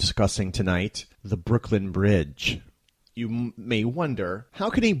landmark we'll be discussing tonight, the Brooklyn Bridge. You may wonder,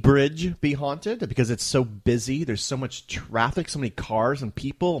 how can a bridge be haunted? Because it's so busy, there's so much traffic, so many cars and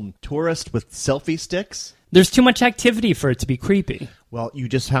people and tourists with selfie sticks. There's too much activity for it to be creepy. Well, you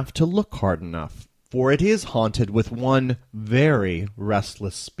just have to look hard enough, for it is haunted with one very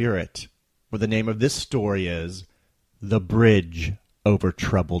restless spirit. For the name of this story is The Bridge Over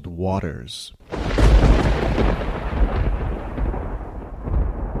Troubled Waters.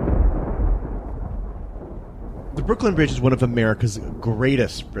 The Brooklyn Bridge is one of America's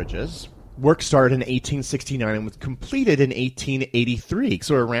greatest bridges. Work started in 1869 and was completed in 1883,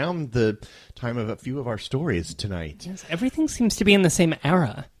 so around the time of a few of our stories tonight. Yes, everything seems to be in the same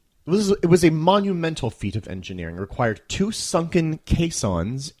era. It was a monumental feat of engineering. It required 2 sunken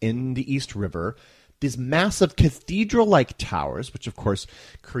caissons in the East River, these massive cathedral-like towers, which of course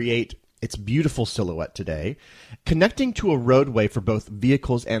create its beautiful silhouette today, connecting to a roadway for both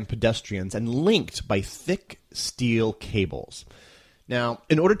vehicles and pedestrians and linked by thick steel cables. Now,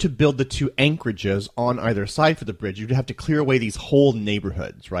 in order to build the 2 anchorages on either side for the bridge, you'd have to clear away these whole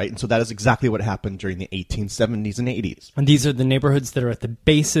neighborhoods, right? And so that is exactly what happened during the 1870s and 80s. And these are the neighborhoods that are at the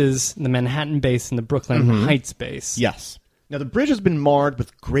bases, the Manhattan base and the Brooklyn Heights base. Yes. Now, the bridge has been marred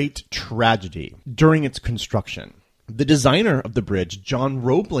with great tragedy during its construction. The designer of the bridge, John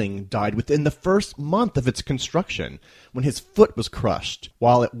Roebling, died within the first month of its construction when his foot was crushed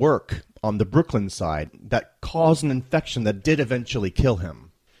while at work on the Brooklyn side that caused an infection that did eventually kill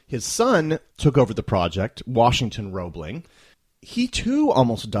him. His son took over the project, Washington Roebling. He too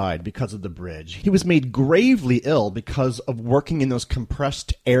almost died because of the bridge. He was made gravely ill because of working in those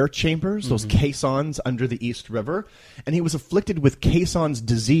compressed air chambers, those caissons under the East River, and he was afflicted with caissons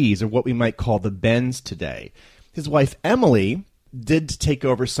disease, or what we might call the bends today. His wife, Emily, did take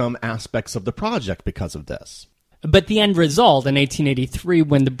over some aspects of the project because of this. But the end result in 1883,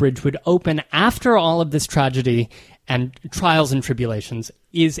 when the bridge would open after all of this tragedy and trials and tribulations,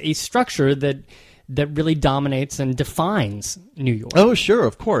 is a structure that really dominates and defines New York. Oh, sure,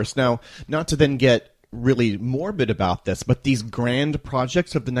 of course. Now, not to then get really morbid about this, but these grand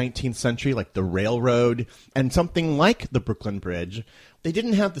projects of the 19th century, like the railroad and something like the Brooklyn Bridge, they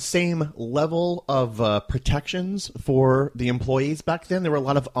didn't have the same level of protections for the employees back then. There were a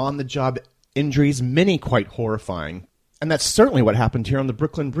lot of on-the-job injuries, many quite horrifying. And that's certainly what happened here on the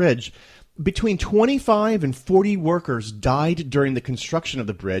Brooklyn Bridge. Between 25 and 40 workers died during the construction of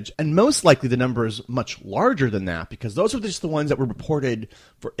the bridge, and most likely the number is much larger than that, because those were just the ones that were reported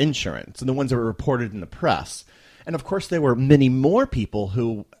for insurance and the ones that were reported in the press. And of course, there were many more people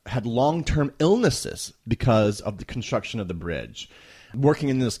who had long-term illnesses because of the construction of the bridge, working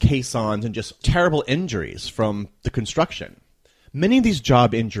in those caissons and just terrible injuries from the construction. Many of these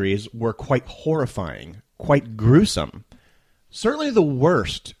job injuries were quite horrifying, quite gruesome. Certainly the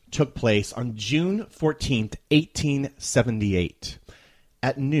worst took place on June 14th, 1878,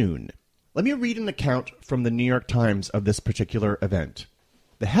 at noon. Let me read an account from the New York Times of this particular event.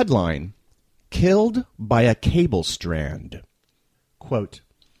 The headline, "Killed by a Cable Strand." Quote,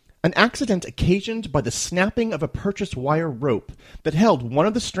 "An accident occasioned by the snapping of a purchase wire rope that held one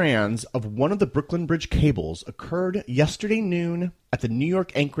of the strands of one of the Brooklyn Bridge cables occurred yesterday noon at the New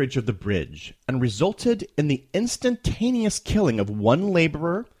York anchorage of the bridge and resulted in the instantaneous killing of one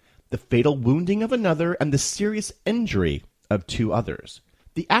laborer, the fatal wounding of another, and the serious injury of 2 others.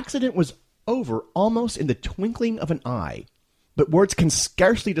 The accident was over almost in the twinkling of an eye, but words can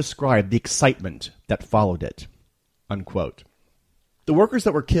scarcely describe the excitement that followed it." Unquote. The workers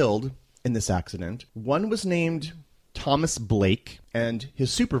that were killed in this accident, one was named Thomas Blake and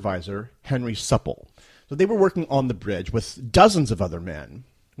his supervisor, Henry Supple. So they were working on the bridge with dozens of other men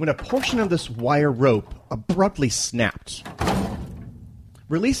when a portion of this wire rope abruptly snapped,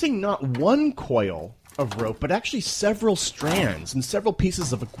 releasing not one coil of rope, but actually several strands, and several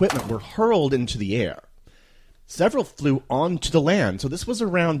pieces of equipment were hurled into the air. Several flew onto the land. So this was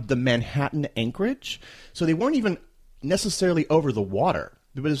around the Manhattan anchorage. So they weren't even necessarily over the water.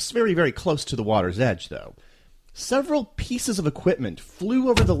 It was very, very close to the water's edge, though. Several pieces of equipment flew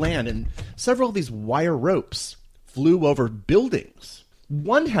over the land, and several of these wire ropes flew over buildings.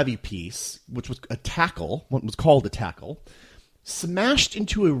 One heavy piece, which was a tackle, what was called a tackle, smashed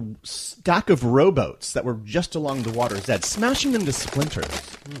into a stack of rowboats that were just along the water's edge, smashing them to splinters.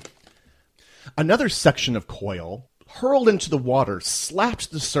 Another section of coil, hurled into the water,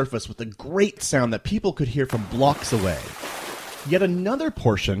 slapped the surface with a great sound that people could hear from blocks away. Yet another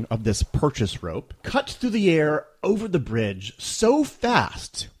portion of this purchase rope cut through the air over the bridge so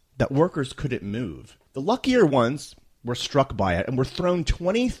fast that workers couldn't move. The luckier ones were struck by it and were thrown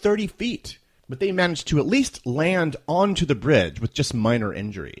 20, 30 feet, but they managed to at least land onto the bridge with just minor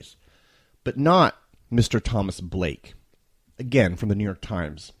injuries. But not Mr. Thomas Blake. Again, from the New York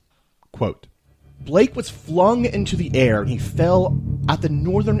Times. Quote, "Blake was flung into the air and he fell at the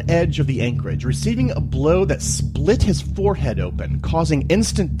northern edge of the anchorage, receiving a blow that split his forehead open, causing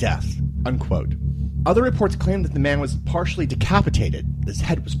instant death." Unquote. Other reports claim that the man was partially decapitated. His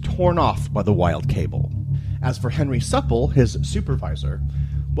head was torn off by the wild cable. As for Henry Supple, his supervisor,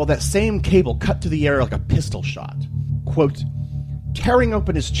 well, that same cable cut to the air like a pistol shot. Quote, "Tearing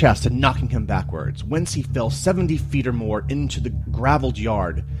open his chest and knocking him backwards, whence he fell 70 feet or more into the graveled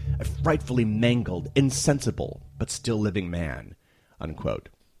yard, a frightfully mangled, insensible, but still living man." Unquote.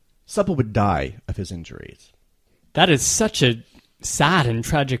 Supple would die of his injuries. That is such a sad and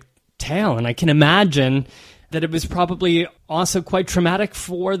tragic tale, and I can imagine that it was probably also quite traumatic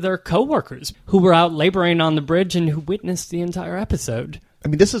for their coworkers who were out laboring on the bridge and who witnessed the entire episode. I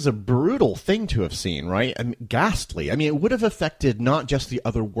mean, this is a brutal thing to have seen, right? I mean, ghastly. I mean, it would have affected not just the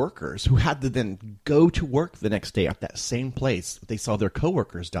other workers who had to then go to work the next day at that same place they saw their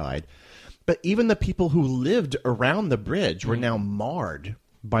coworkers died, but even the people who lived around the bridge were now marred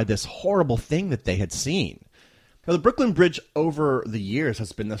by this horrible thing that they had seen. Now, the Brooklyn Bridge over the years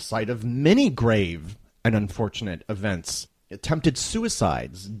has been the site of many grave and unfortunate events. Attempted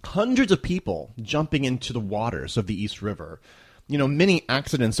suicides, hundreds of people jumping into the waters of the East River. You know, many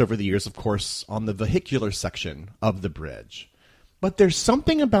accidents over the years, of course, on the vehicular section of the bridge. But there's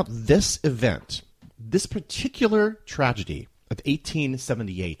something about this event, this particular tragedy of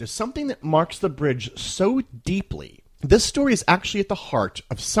 1878. There's something that marks the bridge so deeply. This story is actually at the heart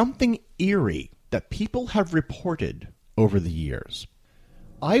of something eerie that people have reported over the years.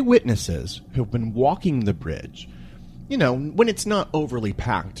 Eyewitnesses who've been walking the bridge, you know, when it's not overly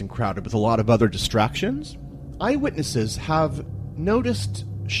packed and crowded with a lot of other distractions, eyewitnesses have noticed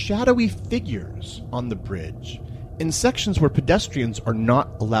shadowy figures on the bridge in sections where pedestrians are not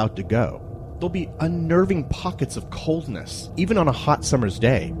allowed to go. There'll be unnerving pockets of coldness, even on a hot summer's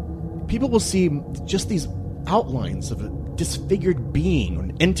day. People will see just these outlines of a disfigured being or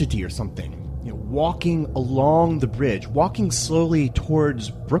an entity or something, you know, walking along the bridge, walking slowly towards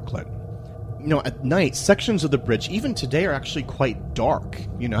Brooklyn. You know, at night, sections of the bridge, even today, are actually quite dark.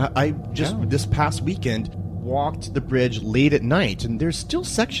 You know, I just, this past weekend, walked the bridge late at night, and there's still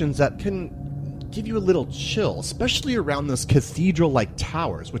sections that can give you a little chill, especially around those cathedral-like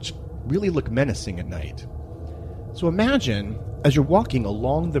towers, which really look menacing at night. So imagine, as you're walking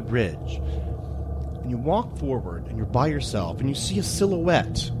along the bridge, and you walk forward, and you're by yourself, and you see a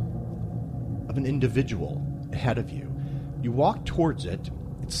silhouette of an individual ahead of you. You walk towards it.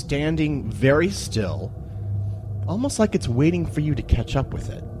 It's standing very still, almost like it's waiting for you to catch up with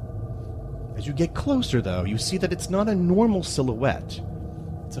it. As you get closer, though, you see that it's not a normal silhouette.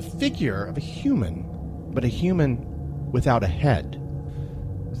 It's a figure of a human, but a human without a head.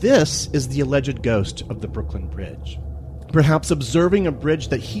 This is the alleged ghost of the Brooklyn Bridge, perhaps observing a bridge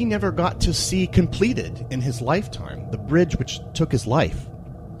that he never got to see completed in his lifetime, the bridge which took his life.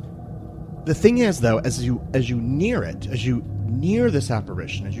 The thing is, though, as you near it, as you near this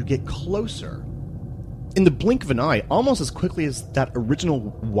apparition, as you get closer, in the blink of an eye, almost as quickly as that original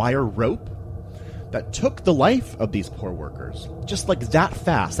wire rope that took the life of these poor workers, just like that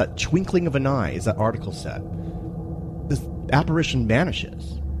fast, that twinkling of an eye, as that article said, this apparition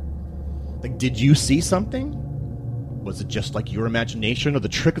vanishes. Like, did you see something? Was it just like your imagination or the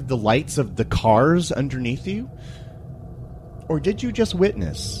trick of the lights of the cars underneath you? Or did you just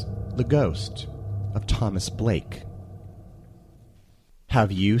witness the ghost of Thomas Blake?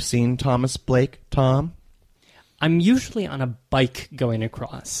 Have you seen Thomas Blake, Tom? I'm usually on a bike going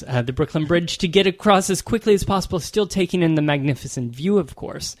across the Brooklyn Bridge to get across as quickly as possible, still taking in the magnificent view, of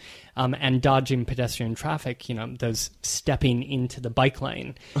course, and dodging pedestrian traffic, you know, those stepping into the bike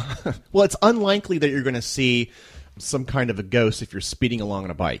lane. Well, it's unlikely that you're going to see some kind of a ghost if you're speeding along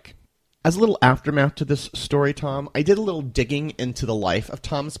on a bike. As a little aftermath to this story, Tom, I did a little digging into the life of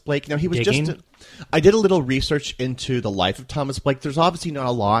Thomas Blake. Now, he was I did a little research into the life of Thomas Blake. There's obviously not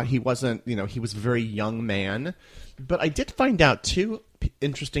a lot. He wasn't, you know, he was a very young man. But I did find out two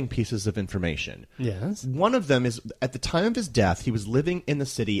interesting pieces of information. Yes. One of them is, at the time of his death, he was living in the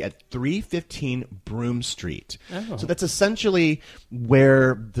city at 315 Broome Street. Oh. So that's essentially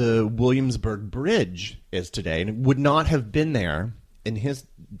where the Williamsburg Bridge is today, and it would not have been there in his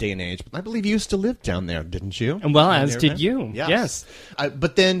day and age. But I believe you used to live down there, didn't you? Well, as did you. Yes.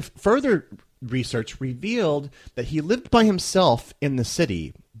 But then further research revealed that he lived by himself in the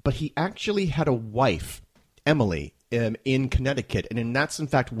city, but he actually had a wife, Emily, in Connecticut, and that's in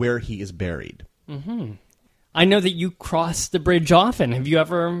fact where he is buried. Mm-hmm. I know that you cross the bridge often. Have you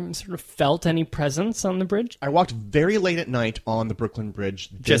ever sort of felt any presence on the bridge? I walked very late at night on the Brooklyn Bridge.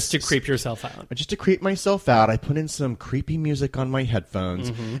 Just to creep yourself out? Just to creep myself out. I put in some creepy music on my headphones,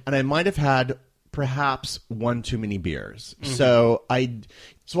 and I might have had perhaps one too many beers. Mm-hmm. So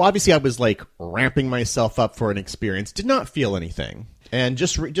obviously I was like ramping myself up for an experience. Did not feel anything. And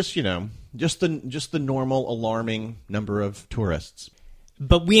just the normal alarming number of tourists.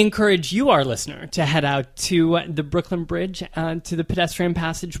 But we encourage you, our listener, to head out to the Brooklyn Bridge, to the pedestrian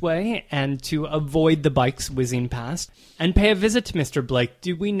passageway, and to avoid the bikes whizzing past, and pay a visit to Mr. Blake.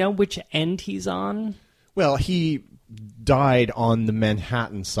 Do we know which end he's on? Well, he died on the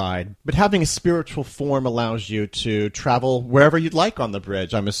Manhattan side, but having a spiritual form allows you to travel wherever you'd like on the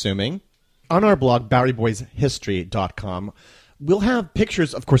bridge, I'm assuming. On our blog, BoweryBoysHistory.com, We'll have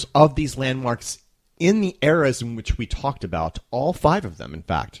pictures, of course, of these landmarks in the eras in which we talked about, all 5 of them, in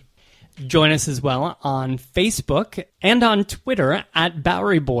fact. Join us as well on Facebook and on Twitter at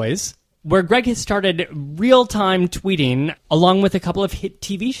Bowery Boys, where Greg has started real-time tweeting along with a couple of hit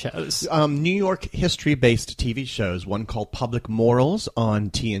TV shows. New York history-based TV shows, one called Public Morals on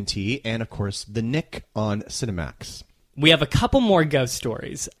TNT, and, of course, The Nick on Cinemax. We have a couple more ghost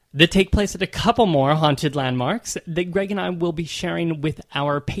stories that take place at a couple more haunted landmarks that Greg and I will be sharing with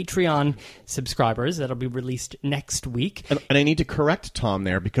our Patreon subscribers. That'll be released next week. And I need to correct Tom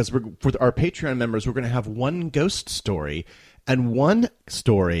there, because for our Patreon members, we're going to have one ghost story and one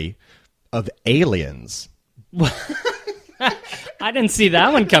story of aliens. I didn't see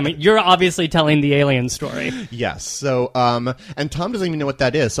that one coming. You're obviously telling the alien story. Yes. So, and Tom doesn't even know what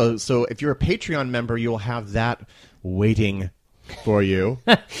that is. So if you're a Patreon member, you'll have that waiting for you.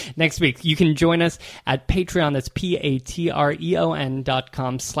 Next week, you can join us at Patreon. That's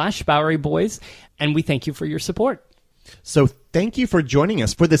patreon.com/Bowery Boys. And we thank you for your support. So thank you for joining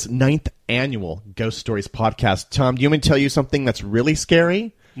us for this 9th annual Ghost Stories podcast. Tom, do you want me to tell you something that's really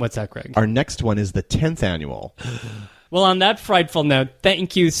scary? What's that, Greg? Our next one is the 10th annual. Well, on that frightful note,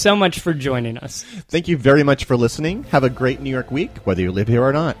 thank you so much for joining us. Thank you very much for listening. Have a great New York week, whether you live here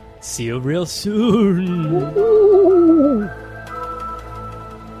or not. See you real soon.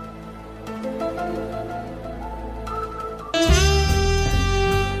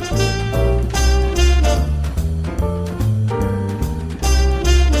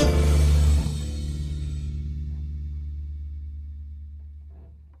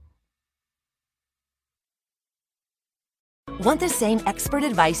 Want the same expert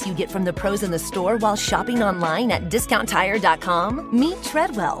advice you get from the pros in the store while shopping online at DiscountTire.com? Meet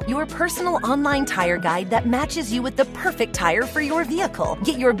Treadwell, your personal online tire guide that matches you with the perfect tire for your vehicle.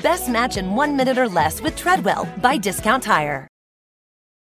 Get your best match in 1 minute or less with Treadwell by Discount Tire.